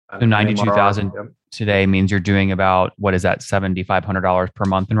So and 92,000 MRR. today means you're doing about, what is that, $7,500 per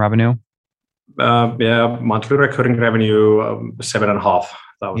month in revenue? Yeah, monthly recurring revenue,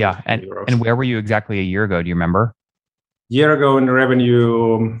 7,500 Yeah. euros. And where were you exactly a year ago? Do you remember? Year ago in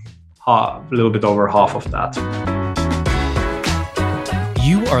revenue, a little bit over half of that.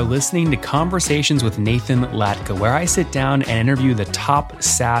 You are listening to Conversations with Nathan Latka, where I sit down and interview the top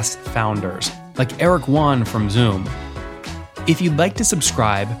SaaS founders, like Eric Yuan from Zoom. If you'd like to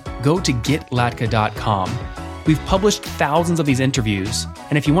subscribe, go to getlatka.com. We've published thousands of these interviews,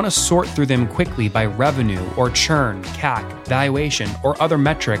 and if you want to sort through them quickly by revenue or churn, CAC, valuation, or other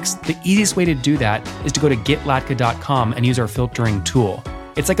metrics, the easiest way to do that is to go to getlatka.com and use our filtering tool.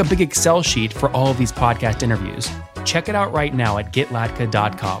 It's like a big Excel sheet for all of these podcast interviews. Check it out right now at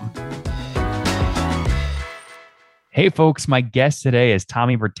getlatka.com. Hey folks, my guest today is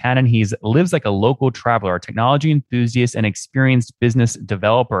Tommy Virtanen. He lives like a local traveler, a technology enthusiast and experienced business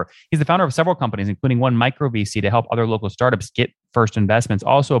developer. He's the founder of several companies, including one micro VC to help other local startups get first investments.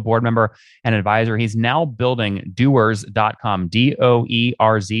 Also a board member and advisor. He's now building doers.com,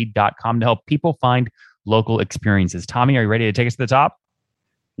 DOERZ.com, to help people find local experiences. Tommy, are you ready to take us to the top?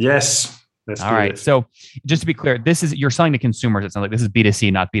 Yes. Let's All right. this. So just to be clear, you're selling to consumers. It sounds like this is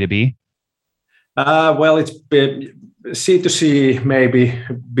B2C, not B2B. Well, it's C2C, maybe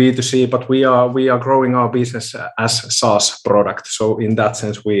B2C, but we are growing our business as SaaS product. So in that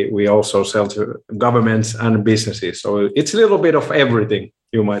sense, we also sell to governments and businesses. So it's a little bit of everything,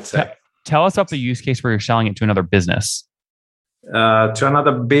 you might say. Tell us about the use case where you're selling it to another business. To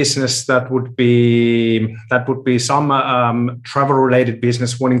another business, that would be some travel-related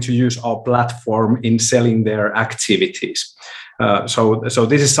business wanting to use our platform in selling their activities. So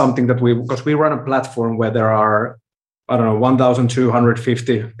this is something that because we run a platform where there are,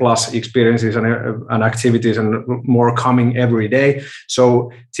 1,250 plus experiences and activities and more coming every day. So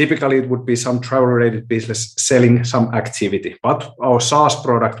typically it would be some travel-related business selling some activity. But our SaaS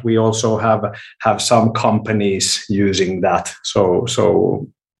product, we also have some companies using that. So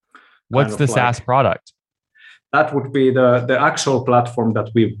what's the SaaS product? That would be the actual platform that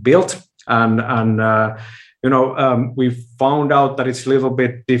we've built, and we found out that it's a little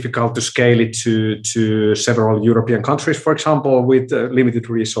bit difficult to scale it to several European countries, for example, with limited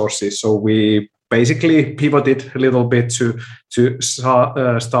resources. So we basically pivoted a little bit to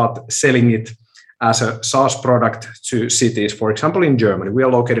start selling it as a SaaS product to cities. For example, in Germany, we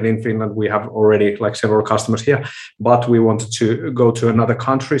are located in Finland. We have already several customers here, but we wanted to go to another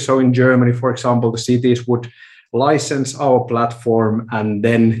country. So in Germany, for example, the cities would license our platform and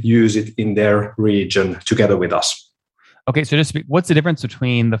then use it in their region together with us. Okay, so what's the difference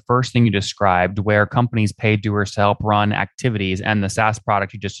between the first thing you described, where companies pay doers to help run activities, and the SaaS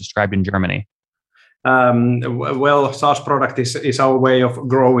product you just described in Germany? Well, SaaS product is our way of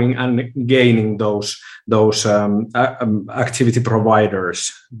growing and gaining those activity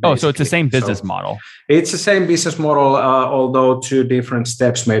providers. Basically. Oh, so it's the same business model. It's the same business model, although two different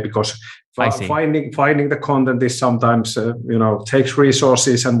steps, maybe, because finding the content is sometimes takes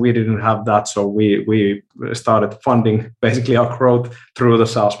resources, and we didn't have that, so we started funding basically our growth through the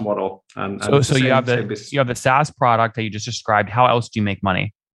SaaS model. So you have the SaaS product that you just described. How else do you make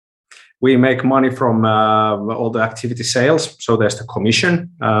money? We make money from all the activity sales. So there's the commission.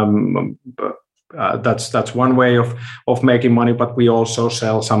 That's one way of making money, but we also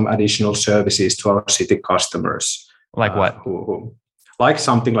sell some additional services to our city customers. Like what? Like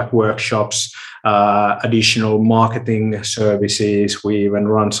something like workshops, additional marketing services. We even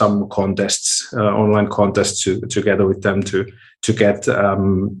run some contests, online contests together with them to get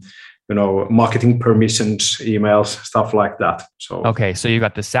marketing permissions, emails, stuff like that. So okay, so you've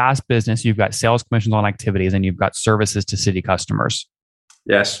got the SaaS business, you've got sales commissions on activities, and you've got services to city customers.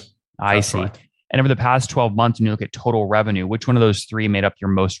 Yes, I see. Right. And over the past 12 months, when you look at total revenue, which one of those three made up your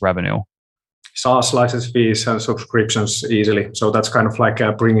most revenue? SaaS license fees and subscriptions easily. So that's kind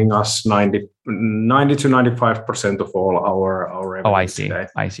of bringing us 90 to 95% of all our revenue. Oh, I see. Today.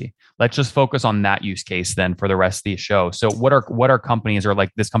 I see. Let's just focus on that use case then for the rest of the show. So what are companies, or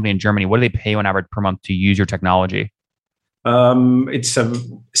like this company in Germany, what do they pay on average per month to use your technology? It's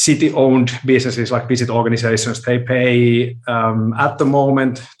city-owned businesses, like visit organizations. They pay at the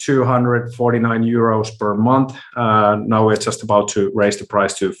moment 249 euros per month. Now we're just about to raise the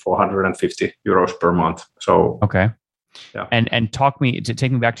price to 450 euros per month. So okay, yeah. And take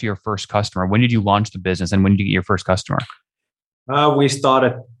me back to your first customer. When did you launch the business, and when did you get your first customer?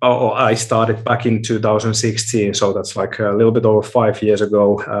 I started back in 2016, so that's like a little bit over 5 years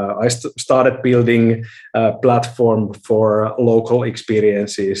ago. I started building a platform for local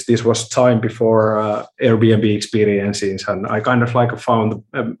experiences. This was time before Airbnb experiences, and I kind of like found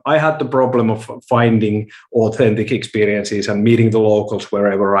I had the problem of finding authentic experiences and meeting the locals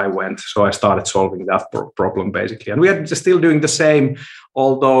wherever I went. So I started solving that problem basically, and we are still doing the same,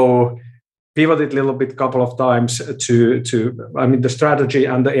 although pivoted a little bit couple of times the strategy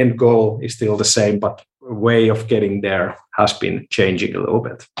and the end goal is still the same, but way of getting there has been changing a little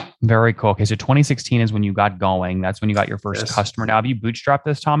bit. Very cool. Okay, so 2016 is when you got going. That's when you got your first customer. Now, have you bootstrapped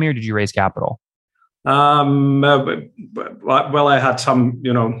this, Tommy, or did you raise capital? Well, I had some,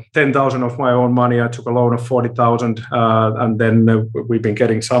 10,000 of my own money. I took a loan of 40,000, and then we've been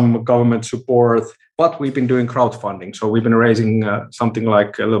getting some government support, but we've been doing crowdfunding. So we've been raising something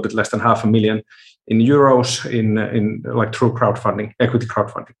like a little bit less than €500,000 in like through crowdfunding, equity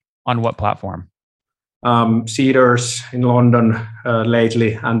crowdfunding. On what platform? Cedars in London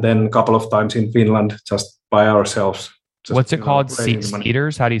lately, and then a couple of times in Finland, just by ourselves. What's it called?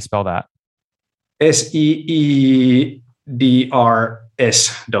 Cedars? How do you spell that? SEEDRS.com.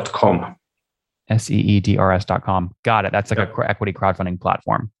 SEEDRS.com. Got it. That's like a equity crowdfunding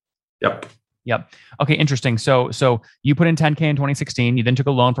platform. Yep. Okay, interesting. So you put in 10K in 2016. You then took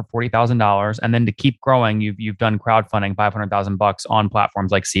a loan for $40,000, and then to keep growing, you've done crowdfunding $500,000 on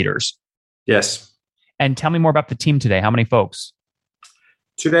platforms like Cedars. Yes. And tell me more about the team today. How many folks?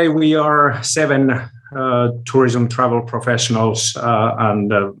 Today we are 7 tourism travel professionals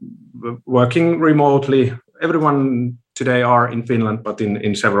and working remotely. Everyone today are in Finland, but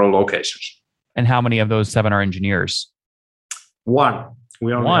in several locations. And how many of those 7 are engineers? One.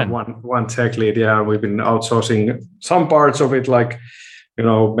 We only have one tech lead. Yeah, we've been outsourcing some parts of it, like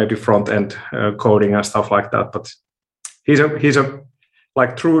maybe front end coding and stuff like that. But he's a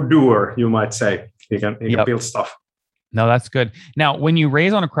like true doer, you might say. He can build stuff. No, that's good. Now, when you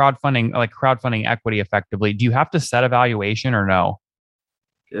raise on a crowdfunding equity effectively, do you have to set a valuation or no?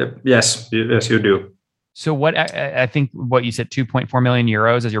 Yes, you do. So I think what you said, 2.4 million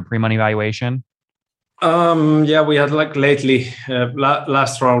euros as your pre-money valuation? We had like lately,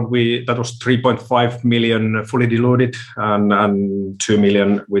 last round, that was 3.5 million fully diluted and 2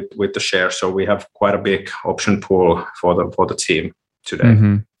 million with the share. So we have quite a big option pool for the team today.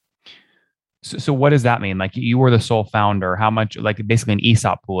 Mm-hmm. So what does that mean? Like you were the sole founder. How much, like basically an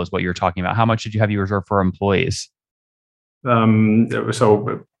ESOP pool is what you're talking about. How much did you have you reserve for employees?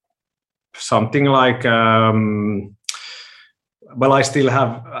 So something like, I still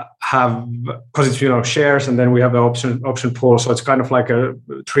have because it's shares, and then we have the option pool. So it's kind of like a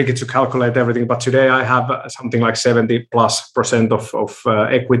tricky to calculate everything. But today I have something like 70+% of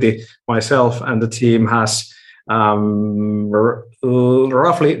equity myself, and the team has roughly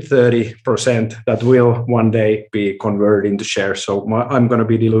 30% that will one day be converted into shares. So I'm going to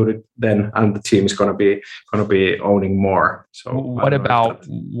be diluted then, and the team is going to be owning more. So what about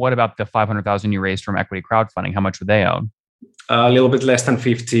the 500,000 you raised from equity crowdfunding? How much would they own? A little bit less than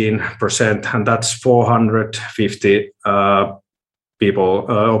 15%, and that's 450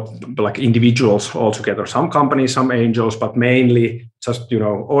 people, like individuals altogether. Some companies, some angels, but mainly just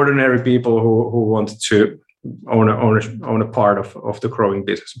ordinary people who wanted to own a part of the growing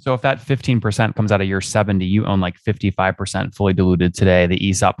business. So if that 15% comes out of your 70, you own like 55% fully diluted today. The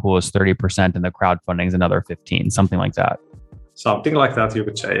ESOP pool is 30%, and the crowdfunding is another 15, something like that. Something like that, you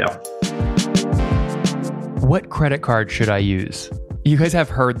could say, yeah. What credit card should I use? You guys have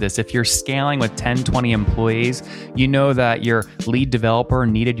heard this. If you're scaling with 10, 20 employees, you know that your lead developer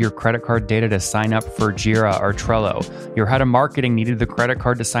needed your credit card data to sign up for Jira or Trello. Your head of marketing needed the credit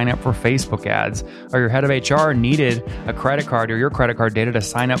card to sign up for Facebook ads. Or your head of HR needed a credit card or your credit card data to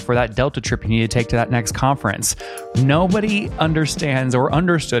sign up for that Delta trip you need to take to that next conference. Nobody understands or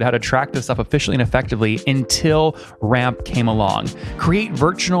understood how to track this stuff efficiently and effectively until Ramp came along. Create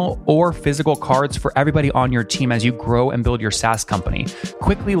virtual or physical cards for everybody on your team as you grow and build your SaaS company.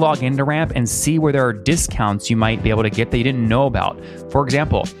 Quickly log into Ramp and see where there are discounts you might be able to get that you didn't know about. For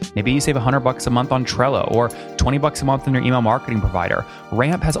example, maybe you save $100 a month on Trello or $20 a month on your email marketing provider.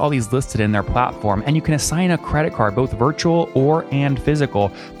 Ramp has all these listed in their platform, and you can assign a credit card, both virtual and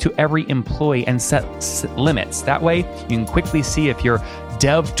physical, to every employee and set limits. That way, you can quickly see if your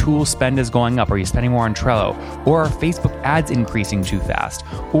dev tool spend is going up. Are you spending more on Trello? Or are Facebook ads increasing too fast?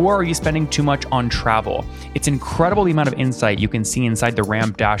 Or are you spending too much on travel? It's incredible the amount of insight you can see see inside the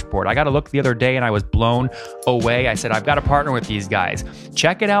Ramp dashboard. I got a look the other day and I was blown away. I said, I've got to partner with these guys.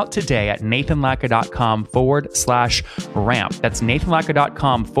 Check it out today at nathanlatka.com/ramp. That's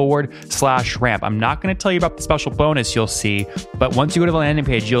nathanlatka.com/ramp. I'm not going to tell you about the special bonus you'll see, but once you go to the landing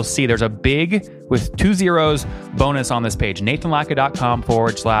page, you'll see there's a big, with 2 zeros, bonus on this page,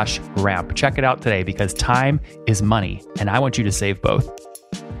 nathanlatka.com/ramp. Check it out today because time is money and I want you to save both.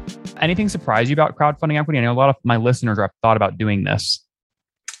 Anything surprise you about crowdfunding equity? I know a lot of my listeners have thought about doing this.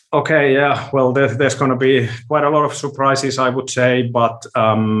 Okay, yeah. Well, there's going to be quite a lot of surprises, I would say, but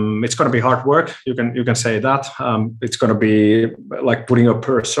it's going to be hard work. You can say that. It's going to be like putting a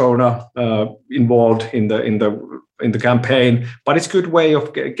persona involved in the campaign, but it's a good way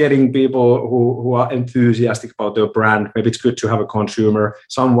of getting people who are enthusiastic about their brand. Maybe it's good to have a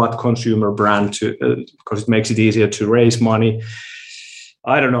somewhat consumer brand because it makes it easier to raise money.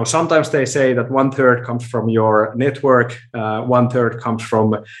 I don't know. Sometimes they say that 1/3 comes from your network, 1/3 comes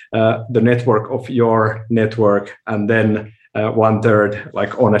from the network of your network, and then 1/3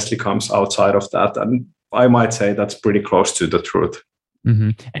 like honestly comes outside of that. And I might say that's pretty close to the truth.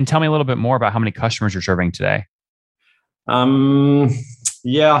 Mm-hmm. And tell me a little bit more about how many customers you're serving today.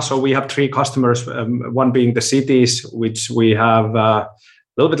 Yeah, so we have 3 customers, one being the cities, which we have a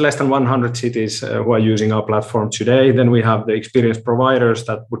little bit less than 100 cities who are using our platform today. Then we have the experience providers,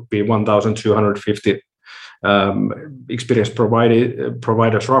 that would be 1,250 experience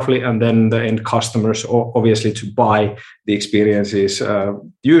providers roughly, and then the end customers, obviously to buy the experiences.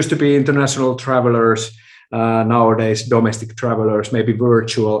 Used to be international travelers, nowadays domestic travelers, maybe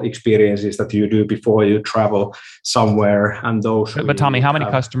virtual experiences that you do before you travel somewhere, and those. But Tommy, how many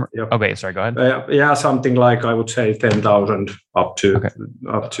customers? Yep. Okay, sorry, go ahead. Yeah, something like I would say 10,000 up to date.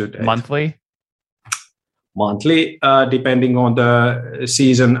 Monthly, depending on the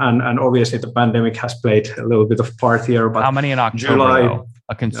season, and obviously the pandemic has played a little bit of part here. But how many in October? July,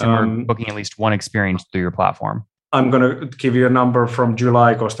 a consumer booking at least one experience through your platform. I'm going to give you a number from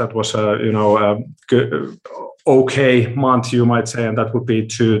July because that was a good, okay month, you might say, and that would be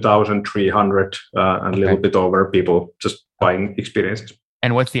 2,300 and a little bit over people just buying experiences.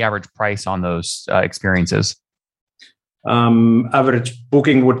 And what's the average price on those experiences? Average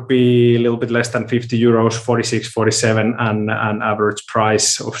booking would be a little bit less than 50 euros, 46, 47, and an average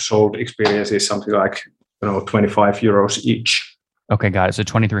price of sold experiences something like 25 euros each. Okay, got it. So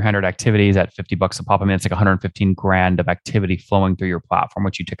 2,300 activities at $50 a pop. I mean, it's like 115 grand of activity flowing through your platform,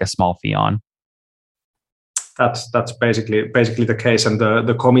 which you take a small fee on. That's basically the case, and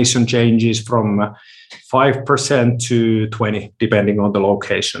the commission changes from 5% to 20% depending on the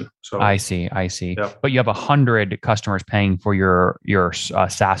location. So I see. Yeah. But you have 100 customers paying for your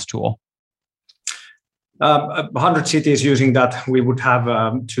SaaS tool. 100 cities using that. We would have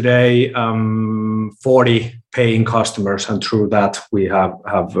today 40 paying customers, and through that we have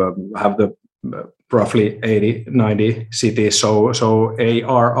the roughly 80-90 cities. So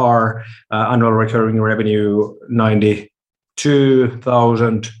ARR, annual recurring revenue,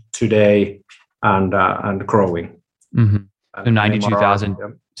 92,000 today, and growing. Mm-hmm. So 92,000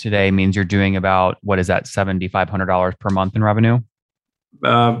 today means you're doing about, what is that, $7,500 per month in revenue?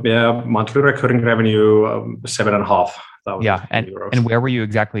 Monthly recurring revenue, 7,500. Yeah, and where were you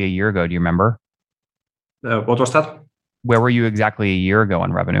exactly a year ago? Do you remember? What was that? Where were you exactly a year ago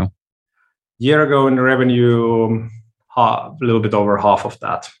in revenue? Year ago in revenue, a little bit over half of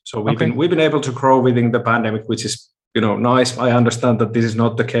that. So we've been able to grow within the pandemic, which is nice. I understand that this is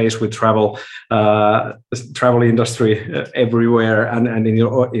not the case with travel industry everywhere, and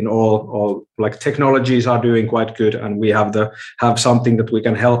in all like technologies are doing quite good, and we have something that we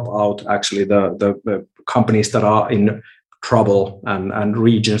can help out actually the companies that are in trouble and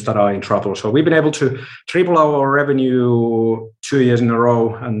regions that are in trouble. So we've been able to triple our revenue 2 years in a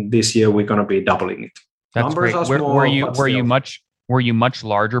row, and this year we're going to be doubling it. That's Numbers great. are small, were you much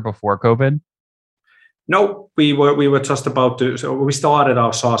larger before COVID? No, we were just about to. So we started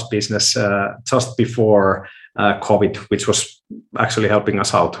our SaaS business just before COVID, which was actually helping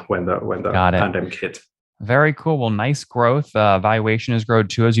us out when the pandemic hit. Very cool. Well, nice growth. Valuation has grown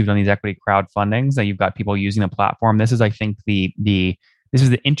too as you've done these equity crowdfundings. That you've got people using the platform. This is, I think, this is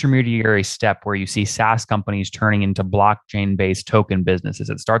the intermediary step where you see SaaS companies turning into blockchain-based token businesses.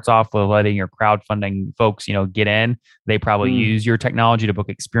 It starts off with letting your crowdfunding folks, get in. They probably use your technology to book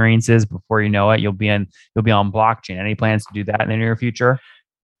experiences. Before you know it, you'll be on blockchain. Any plans to do that in the near future?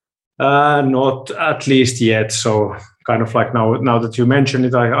 Not at least yet. So kind of like now that you mentioned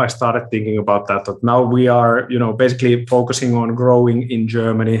it, I started thinking about that. But now we are, basically focusing on growing in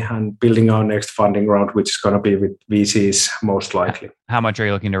Germany and building our next funding round, which is going to be with VCs most likely. How much are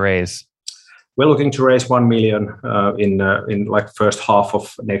you looking to raise? we're looking to raise 1 million in like first half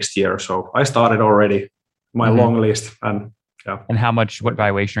of next year. So I started already my long list, and yeah. And what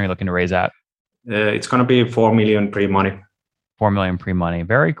valuation are you looking to raise at? It's going to be 4 million pre-money. 4 million pre-money.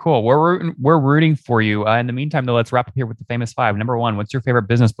 Very cool. We're rooting for you. In the meantime, though, let's wrap up here with the famous five. Number one, what's your favorite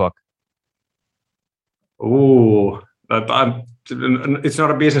business book? Ooh, it's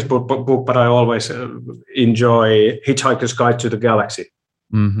not a business book, but I always enjoy Hitchhiker's Guide to the Galaxy.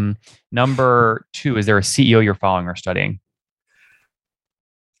 Mm-hmm. Number two, is there a CEO you're following or studying?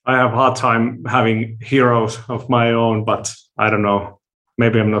 I have a hard time having heroes of my own, but I don't know.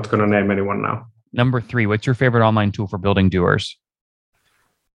 Maybe I'm not going to name anyone now. Number three, what's your favorite online tool for building doers?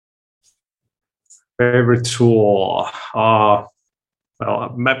 Favorite tool? Well,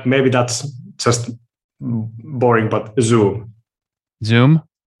 maybe that's just boring, but Zoom. Zoom?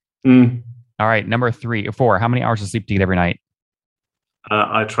 Mm. All right. Number four, how many hours of sleep do you get every night?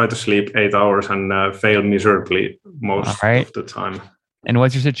 I try to sleep 8 hours and fail miserably most of the time. And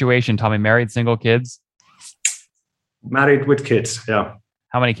what's your situation, Tommy? Married, single, kids? Married with kids, yeah.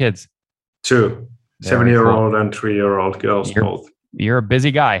 How many kids? 2. 7-year-old and 3-year-old girls, both. You're a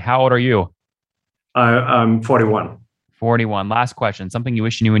busy guy. How old are you? I'm 41. 41. Last question. Something you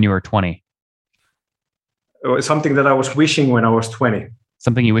wish you knew when you were 20? Something that I was wishing when I was 20.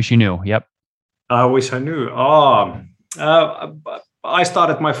 Something you wish you knew. Yep. I wish I knew. I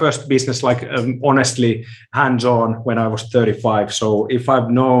started my first business honestly hands-on when I was 35. So if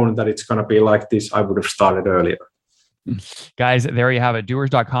I've known that it's going to be like this, I would have started earlier. Guys, there you have it.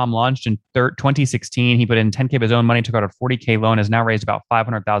 Doers.com launched in 2016. He put in 10K of his own money, took out a 40K loan, has now raised about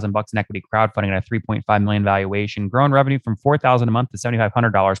 $500,000 in equity crowdfunding at a 3.5 million valuation, grown revenue from $4,000 a month to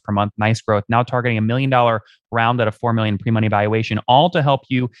 $7,500 per month. Nice growth. Now targeting $1 million round at a 4 million pre-money valuation, all to help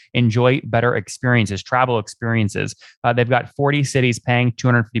you enjoy better experiences, travel experiences. They've got 40 cities paying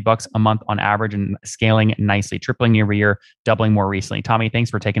 $250 a month on average and scaling nicely, tripling year over year, doubling more recently. Tommy,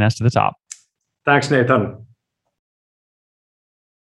 thanks for taking us to the top. Thanks, Nathan.